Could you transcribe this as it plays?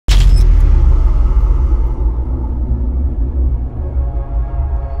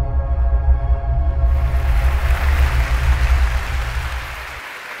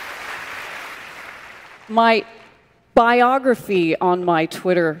My biography on my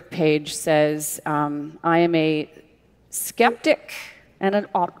Twitter page says I am a skeptic and an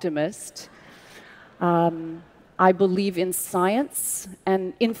optimist. I believe in science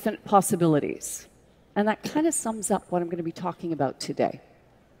and infinite possibilities. And that kind of sums up what I'm going to be talking about today.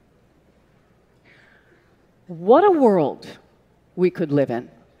 What a world we could live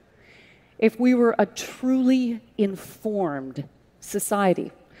in if we were a truly informed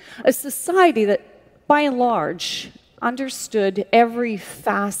society. A society that, by and large, understood every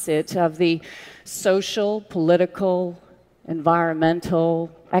facet of the social, political,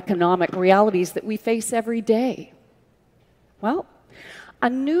 environmental, economic realities that we face every day. Well, a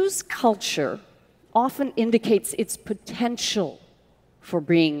news culture often indicates its potential for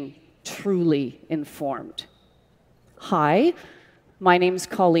being truly informed. Hi, my name's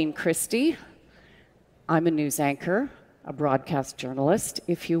Coleen Christie. I'm a news anchor, a broadcast journalist,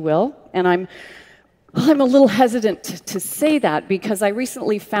 if you will, and I'm a little hesitant to say that because I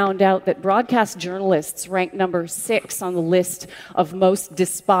recently found out that broadcast journalists rank number 6 on the list of most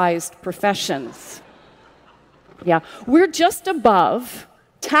despised professions. Yeah, we're just above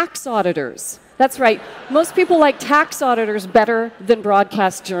tax auditors. That's right, most people like tax auditors better than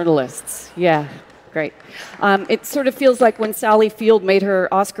broadcast journalists. Yeah, great. It sort of feels like when Sally Field made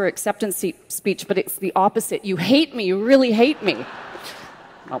her Oscar acceptance speech, but it's the opposite. You hate me, you really hate me.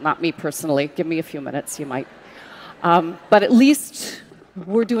 Well, not me personally. Give me a few minutes, you might. But at least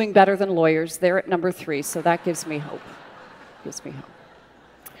we're doing better than lawyers. They're at number 3, so that gives me hope. Gives me hope.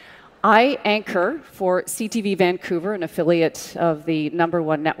 I anchor for CTV Vancouver, an affiliate of the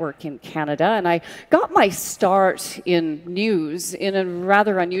 #1 network in Canada, and I got my start in news in a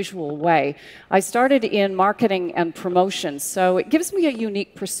rather unusual way. I started in marketing and promotion, so it gives me a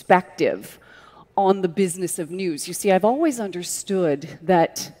unique perspective on the business of news. You see, I've always understood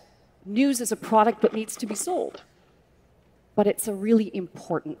that news is a product that needs to be sold, but it's a really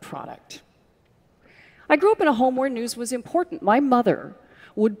important product. I grew up in a home where news was important. My mother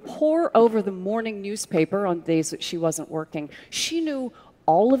would pore over the morning newspaper on days that she wasn't working. She knew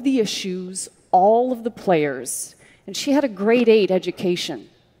all of the issues, all of the players, and she had a grade 8 education.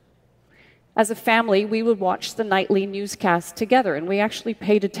 As a family, we would watch the nightly newscast together, and we actually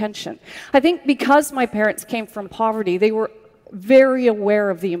paid attention. I think because my parents came from poverty, they were very aware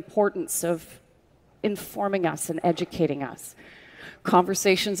of the importance of informing us and educating us.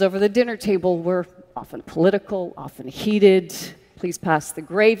 Conversations over the dinner table were often political, often heated. Please pass the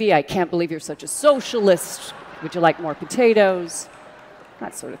gravy. I can't believe you're such a socialist. Would you like more potatoes?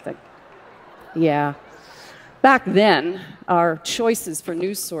 That sort of thing. Yeah. Back then, our choices for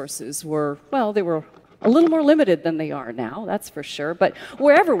news sources were, well, they were a little more limited than they are now, that's for sure. But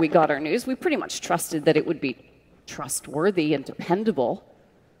wherever we got our news, we pretty much trusted that it would be trustworthy and dependable.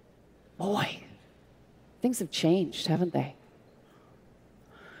 Boy, things have changed, haven't they?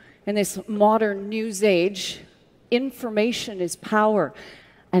 In this modern news age, information is power,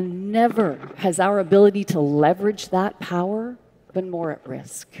 and never has our ability to leverage that power been more at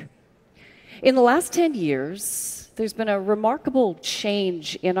risk. In the last 10 years, there's been a remarkable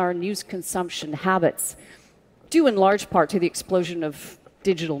change in our news consumption habits, due in large part to the explosion of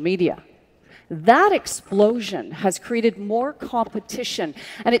digital media. That explosion has created more competition,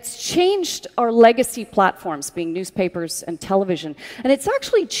 and it's changed our legacy platforms, being newspapers and television, and it's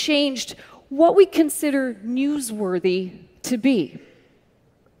actually changed what we consider newsworthy to be.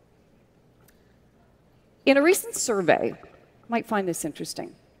 In a recent survey, you might find this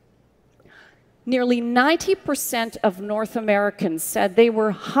interesting, nearly 90% of North Americans said they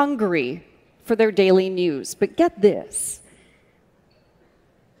were hungry for their daily news. But get this,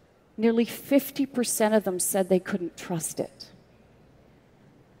 nearly 50% of them said they couldn't trust it.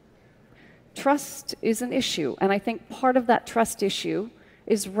 Trust is an issue, and I think part of that trust issue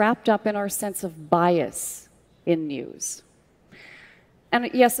is wrapped up in our sense of bias in news. And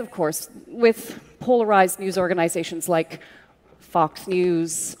yes, of course, with polarized news organizations like Fox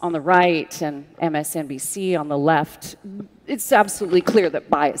News on the right and MSNBC on the left, it's absolutely clear that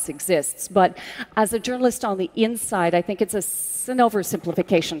bias exists. But as a journalist on the inside, I think it's an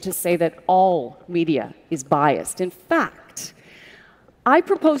oversimplification to say that all media is biased. In fact, I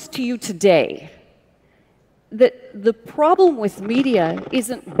propose to you today that the problem with media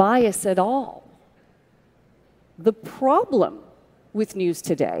isn't bias at all. The problem with news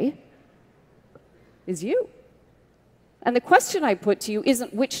today is you. And the question I put to you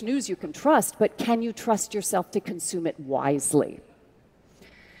isn't which news you can trust, but can you trust yourself to consume it wisely?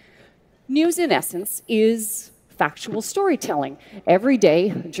 News, in essence, is factual storytelling. Every day,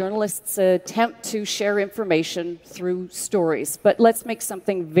 journalists attempt to share information through stories. But let's make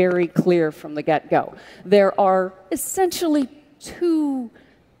something very clear from the get-go. There are essentially two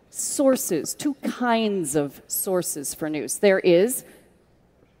kinds of sources for news. There is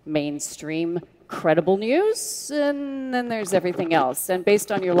mainstream credible news, and then there's everything else. And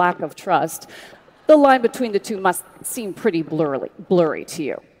based on your lack of trust, the line between the two must seem pretty blurry to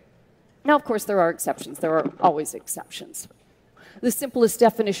you. Now, of course, there are exceptions. There are always exceptions. The simplest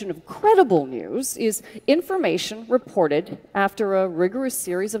definition of credible news is information reported after a rigorous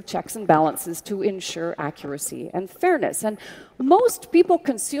series of checks and balances to ensure accuracy and fairness. And most people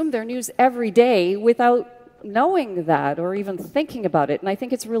consume their news every day without knowing that or even thinking about it. And I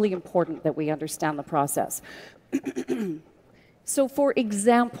think it's really important that we understand the process. So, for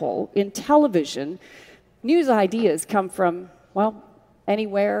example, in television, news ideas come from, well,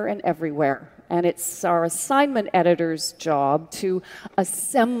 anywhere and everywhere. And it's our assignment editor's job to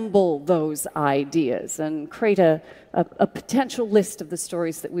assemble those ideas and create a potential list of the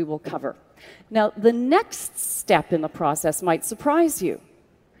stories that we will cover. Now, the next step in the process might surprise you.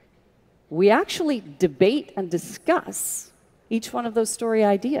 We actually debate and discuss each one of those story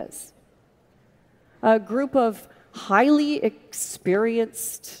ideas. A group of highly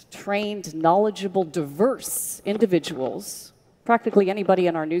experienced, trained, knowledgeable, diverse individuals, practically anybody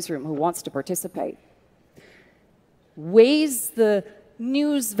in our newsroom who wants to participate, weighs the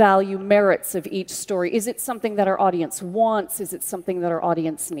news value merits of each story. Is it something that our audience wants? Is it something that our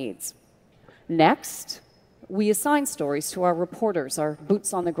audience needs? Next, we assign stories to our reporters, our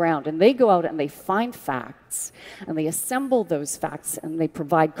boots on the ground, and they go out and they find facts, and they assemble those facts, and they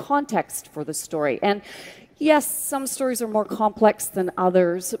provide context for the story. And yes, some stories are more complex than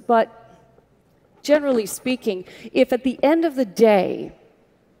others, but generally speaking, if at the end of the day,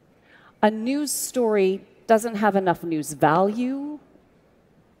 a news story doesn't have enough news value,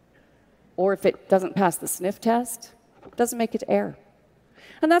 or if it doesn't pass the sniff test, it doesn't make it air.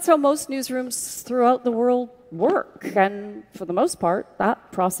 And that's how most newsrooms throughout the world work. And for the most part,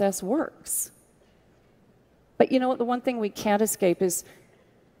 that process works. But you know what? The one thing we can't escape is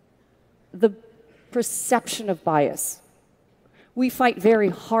the perception of bias. We fight very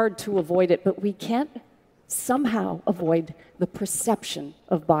hard to avoid it, but we can't somehow avoid the perception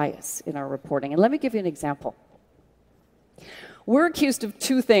of bias in our reporting. And let me give you an example. We're accused of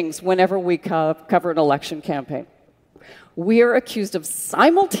two things whenever we cover an election campaign. We are accused of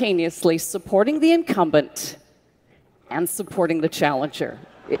simultaneously supporting the incumbent and supporting the challenger.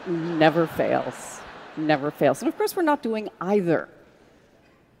 It never fails. Never fails. And of course, we're not doing either.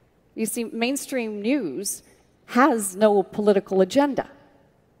 You see, mainstream news has no political agenda.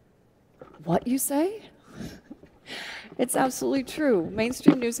 What, you say? It's absolutely true.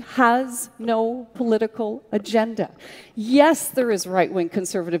 Mainstream news has no political agenda. Yes, there is right-wing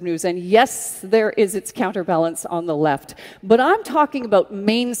conservative news, and yes, there is its counterbalance on the left. But I'm talking about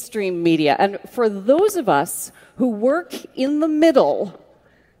mainstream media. And for those of us who work in the middle,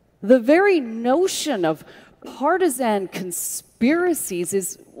 the very notion of partisan conspiracies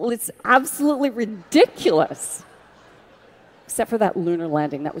is, well, it's absolutely ridiculous. Except for that lunar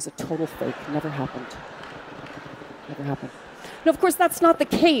landing. That was a total fake. Never happened. Never happened. Now, of course, that's not the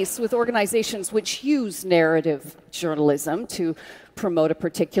case with organizations which use narrative journalism to promote a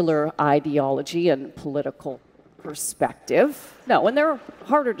particular ideology and political perspective. No, and they're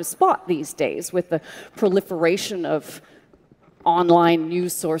harder to spot these days with the proliferation of online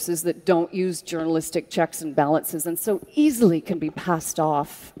news sources that don't use journalistic checks and balances and so easily can be passed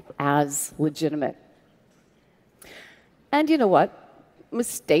off as legitimate. And you know what?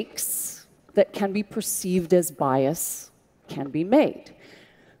 Mistakes that can be perceived as bias can be made.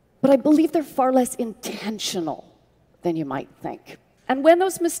 But I believe they're far less intentional than you might think. And when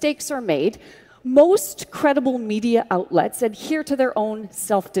those mistakes are made, most credible media outlets adhere to their own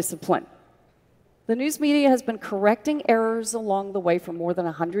self-discipline. The news media has been correcting errors along the way for more than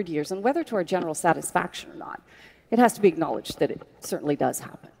 100 years, and whether to our general satisfaction or not, it has to be acknowledged that it certainly does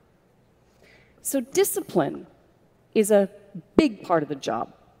happen. So discipline is a big part of the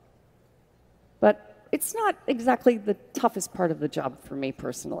job. But it's not exactly the toughest part of the job for me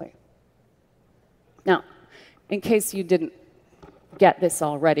personally. Now, in case you didn't get this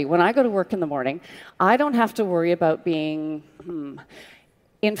already, when I go to work in the morning, I don't have to worry about being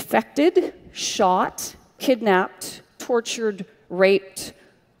infected, shot, kidnapped, tortured, raped,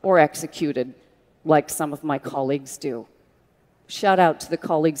 or executed, like some of my colleagues do. Shout out to the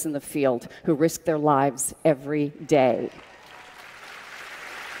colleagues in the field who risk their lives every day.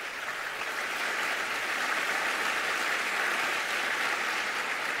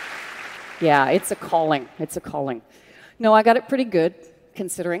 Yeah, it's a calling. It's a calling. No, I got it pretty good,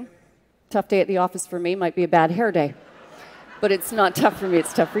 considering. Tough day at the office for me might be a bad hair day. But it's not tough for me,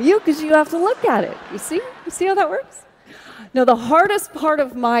 it's tough for you because you have to look at it. You see? You see how that works? No, the hardest part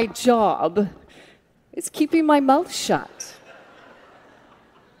of my job is keeping my mouth shut.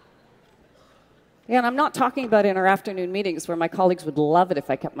 Yeah, and I'm not talking about in our afternoon meetings where my colleagues would love it if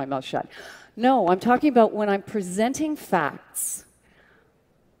I kept my mouth shut. No, I'm talking about when I'm presenting facts.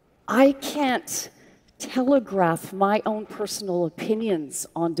 I can't telegraph my own personal opinions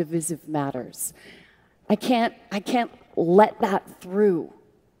on divisive matters. I can't let that through.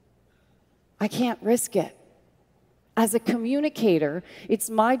 I can't risk it. As a communicator, it's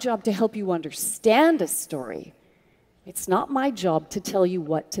my job to help you understand a story. It's not my job to tell you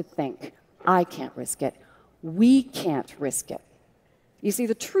what to think. I can't risk it. We can't risk it. You see,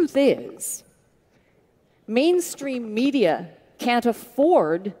 the truth is, mainstream media can't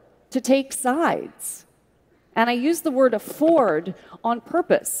afford to take sides. And I use the word afford on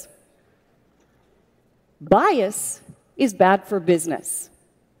purpose. Bias is bad for business.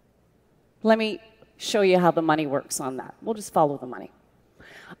 Let me show you how the money works on that. We'll just follow the money.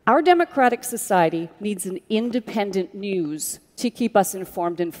 Our democratic society needs an independent news to keep us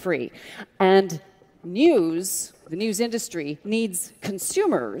informed and free. And news, the news industry, needs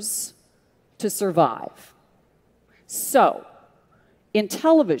consumers to survive. So, in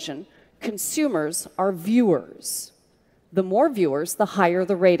television, consumers are viewers. The more viewers, the higher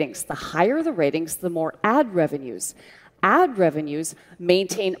the ratings. The higher the ratings, the more ad revenues. Ad revenues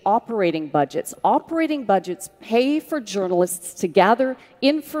maintain operating budgets. Operating budgets pay for journalists to gather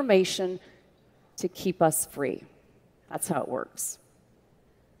information to keep us free. That's how it works.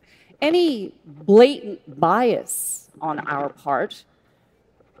 Any blatant bias on our part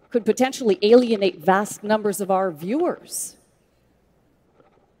could potentially alienate vast numbers of our viewers.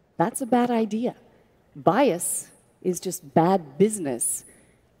 That's a bad idea. Bias is just bad business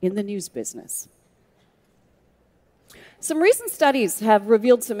in the news business. Some recent studies have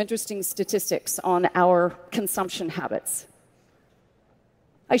revealed some interesting statistics on our consumption habits.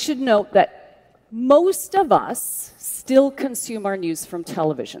 I should note that most of us still consume our news from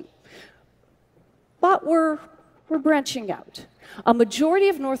television, but we're branching out. A majority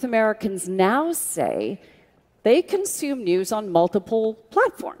of North Americans now say they consume news on multiple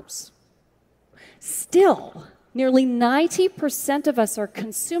platforms. Still, nearly 90% of us are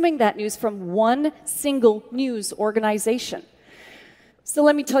consuming that news from one single news organization. So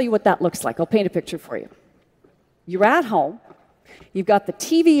let me tell you what that looks like. I'll paint a picture for you. You're at home. You've got the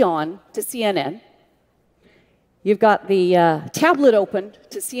TV on to CNN. You've got the tablet open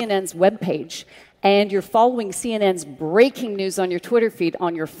to CNN's webpage, and you're following CNN's breaking news on your Twitter feed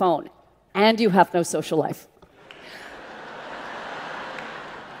on your phone, and you have no social life.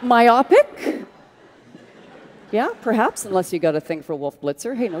 Myopic? Yeah, perhaps, unless you got a thing for Wolf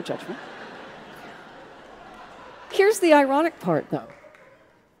Blitzer. Hey, no judgment. Here's the ironic part, though.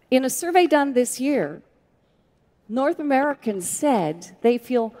 In a survey done this year, North Americans said they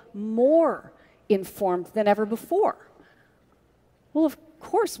feel more informed than ever before. Well, of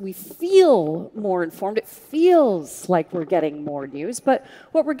course, we feel more informed. It feels like we're getting more news, but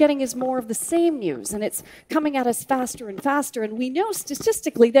what we're getting is more of the same news, and it's coming at us faster and faster, and we know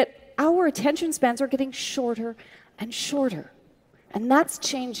statistically that our attention spans are getting shorter and shorter, and that's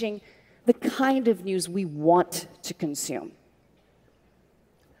changing the kind of news we want to consume.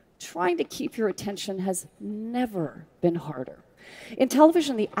 Trying to keep your attention has never been harder. In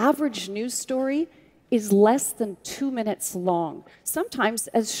television, the average news story is less than 2 minutes long, sometimes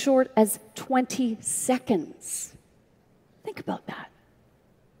as short as 20 seconds. Think about that.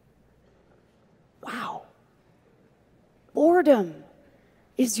 Wow. Boredom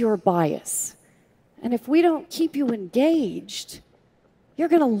is your bias. And if we don't keep you engaged, you're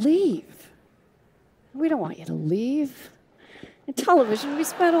going to leave. We don't want you to leave. In television, we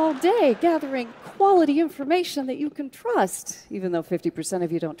spend all day gathering quality information that you can trust, even though 50%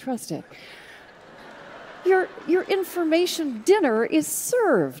 of you don't trust it. Your information dinner is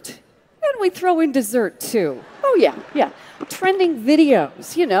served. And we throw in dessert, too. Oh, yeah. Trending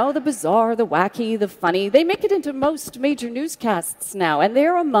videos, you know, the bizarre, the wacky, the funny. They make it into most major newscasts now, and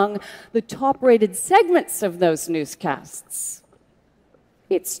they're among the top-rated segments of those newscasts.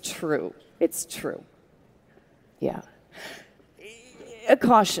 It's true. It's true. Yeah. A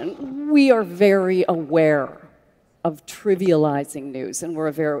caution, we are very aware of trivializing news, and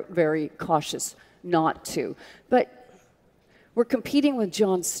we're very, very cautious not to. But we're competing with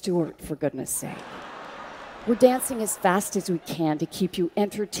Jon Stewart, for goodness sake. We're dancing as fast as we can to keep you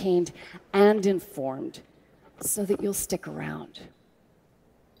entertained and informed so that you'll stick around.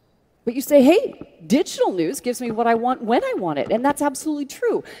 But But you say, hey, digital news gives me what I want when I want it. And that's absolutely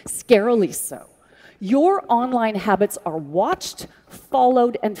true, scarily so. Your online habits are watched,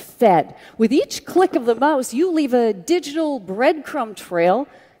 followed, and fed. With each click of the mouse, you leave a digital breadcrumb trail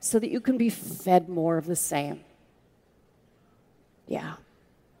so that you can be fed more of the same. Yeah.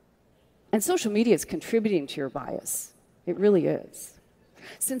 And social media is contributing to your bias. It really is.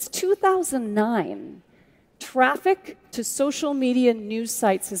 Since 2009, traffic to social media news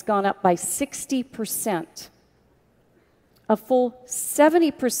sites has gone up by 60%. A full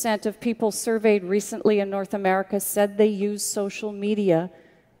 70% of people surveyed recently in North America said they use social media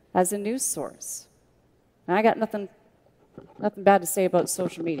as a news source. And I got nothing bad to say about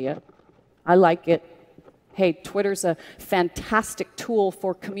social media. I like it. Hey, Twitter's a fantastic tool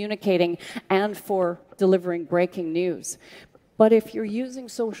for communicating and for delivering breaking news. But if you're using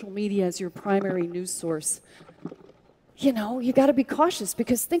social media as your primary news source, you know, you got to be cautious,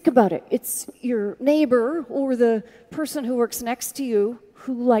 because think about it. It's your neighbor or the person who works next to you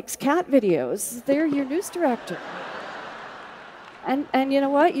who likes cat videos. They're your news director. And you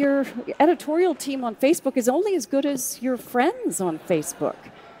know what? Your editorial team on Facebook is only as good as your friends on Facebook.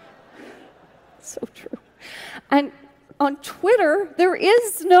 So true. And on Twitter, there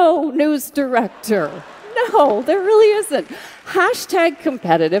is no news director. No, there really isn't. Hashtag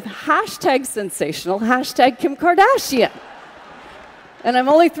competitive, hashtag sensational, hashtag Kim Kardashian. And I'm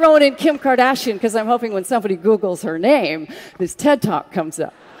only throwing in Kim Kardashian because I'm hoping when somebody Googles her name, this TED Talk comes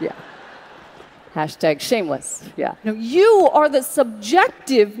up. Yeah. Hashtag shameless. Yeah. No, you are the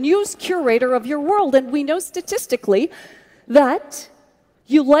subjective news curator of your world, and we know statistically that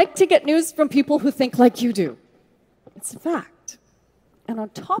you like to get news from people who think like you do. It's a fact. And on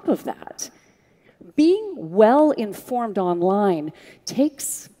top of that, being well-informed online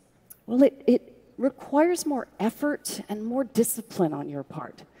takes, well, it requires more effort and more discipline on your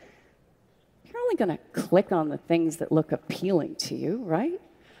part. You're only going to click on the things that look appealing to you, right?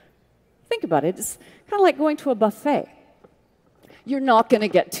 Think about it. It's kind of like going to a buffet. You're not going to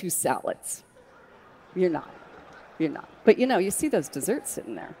get 2 salads. You're not. You're not. But you know, you see those desserts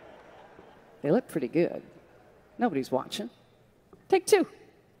sitting there. They look pretty good. Nobody's watching. Take 2.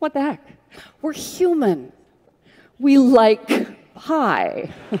 What the heck? We're human. We like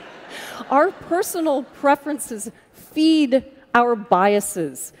pie. Our personal preferences feed our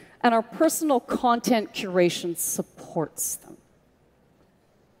biases, and our personal content curation supports them.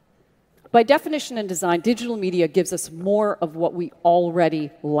 By definition and design, digital media gives us more of what we already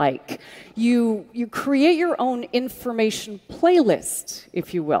like. You create your own information playlist,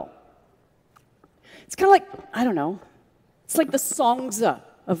 if you will. It's kind of like, I don't know, it's like the Songza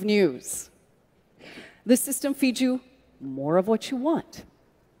of news. The system feeds you more of what you want.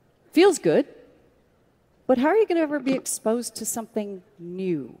 Feels good, but how are you going to ever be exposed to something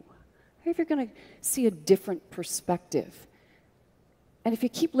new? How are you ever going to see a different perspective? And if you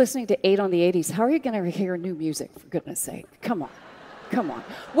keep listening to 8 on the 80s, how are you going to hear new music, for goodness sake? Come on. Come on.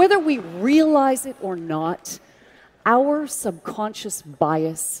 Whether we realize it or not, our subconscious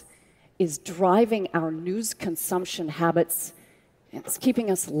bias is driving our news consumption habits. It's keeping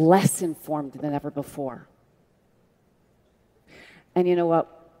us less informed than ever before. And you know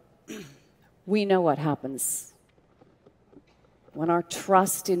what? We know what happens when our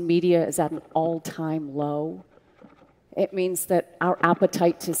trust in media is at an all-time low. It means that our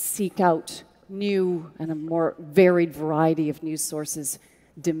appetite to seek out new and a more varied variety of news sources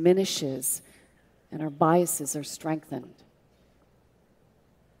diminishes, and our biases are strengthened.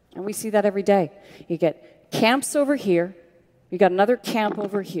 And we see that every day. You get camps over here. You got another camp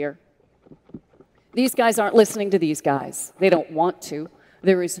over here. These guys aren't listening to these guys. They don't want to.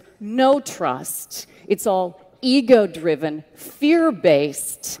 There is no trust. It's all ego-driven,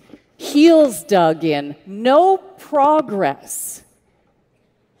 fear-based, heels dug in, no progress.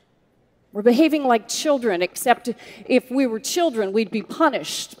 We're behaving like children, except if we were children, we'd be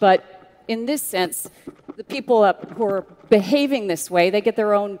punished. But in this sense, the people who are behaving this way, they get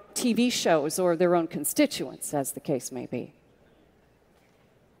their own TV shows or their own constituents, as the case may be.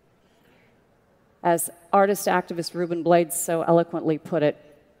 As artist-activist Ruben Blades so eloquently put it,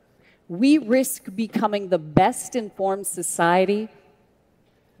 we risk becoming the best-informed society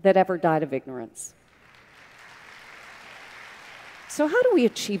that ever died of ignorance. So how do we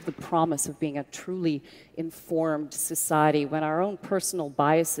achieve the promise of being a truly informed society when our own personal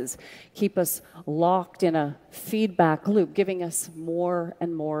biases keep us locked in a feedback loop, giving us more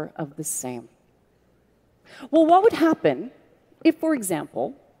and more of the same? Well, what would happen if, for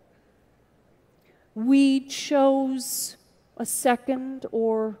example, we chose a second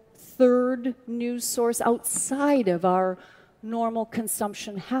or third news source outside of our normal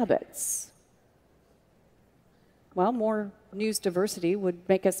consumption habits? Well, more news diversity would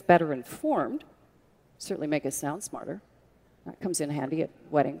make us better informed, certainly make us sound smarter. That comes in handy at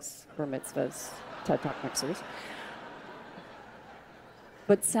weddings, bar mitzvahs, TED Talk mixers.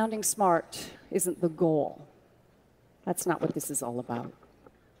 But sounding smart isn't the goal. That's not what this is all about.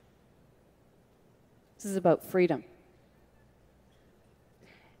 This is about freedom.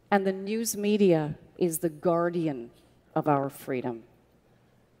 And the news media is the guardian of our freedom.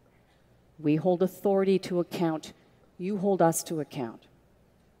 We hold authority to account. You hold us to account.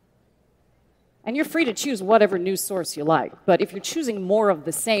 And you're free to choose whatever news source you like. But if you're choosing more of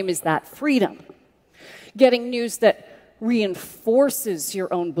the same, is that freedom? Getting news that reinforces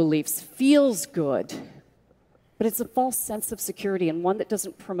your own beliefs feels good, but it's a false sense of security and one that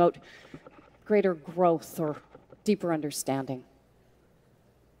doesn't promote greater growth or deeper understanding.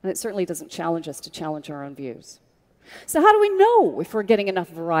 And it certainly doesn't challenge us to challenge our own views. So how do we know if we're getting enough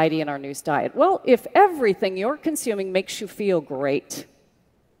variety in our news diet? Well, if everything you're consuming makes you feel great,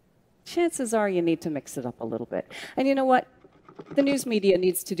 chances are you need to mix it up a little bit. And you know what? The news media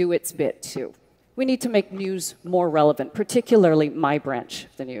needs to do its bit too. We need to make news more relevant, particularly my branch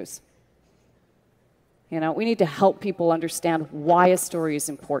of the news. You know, we need to help people understand why a story is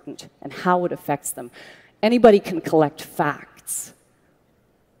important and how it affects them. Anybody can collect facts.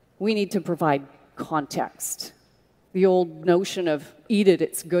 We need to provide context. The old notion of eat it,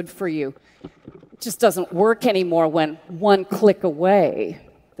 it's good for you, just doesn't work anymore when one click away,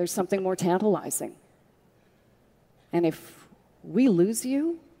 there's something more tantalizing. And if we lose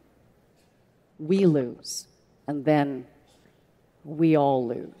you, we lose, and then we all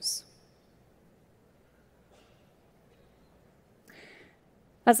lose.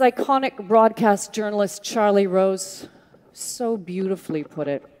 As iconic broadcast journalist Charlie Rose so beautifully put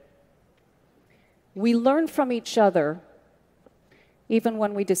it, we learn from each other even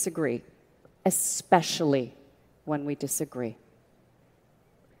when we disagree, especially when we disagree.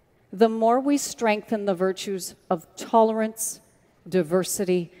 The more we strengthen the virtues of tolerance,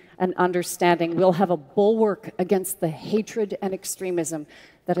 diversity, and understanding, we'll have a bulwark against the hatred and extremism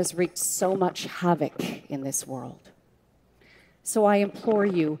that has wreaked so much havoc in this world. So I implore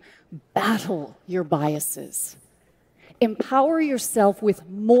you, battle your biases. Empower yourself with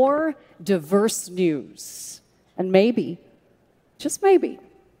more diverse news. And maybe, just maybe,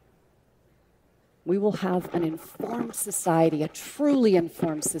 we will have an informed society, a truly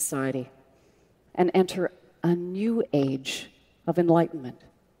informed society, and enter a new age of enlightenment.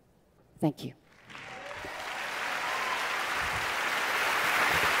 Thank you.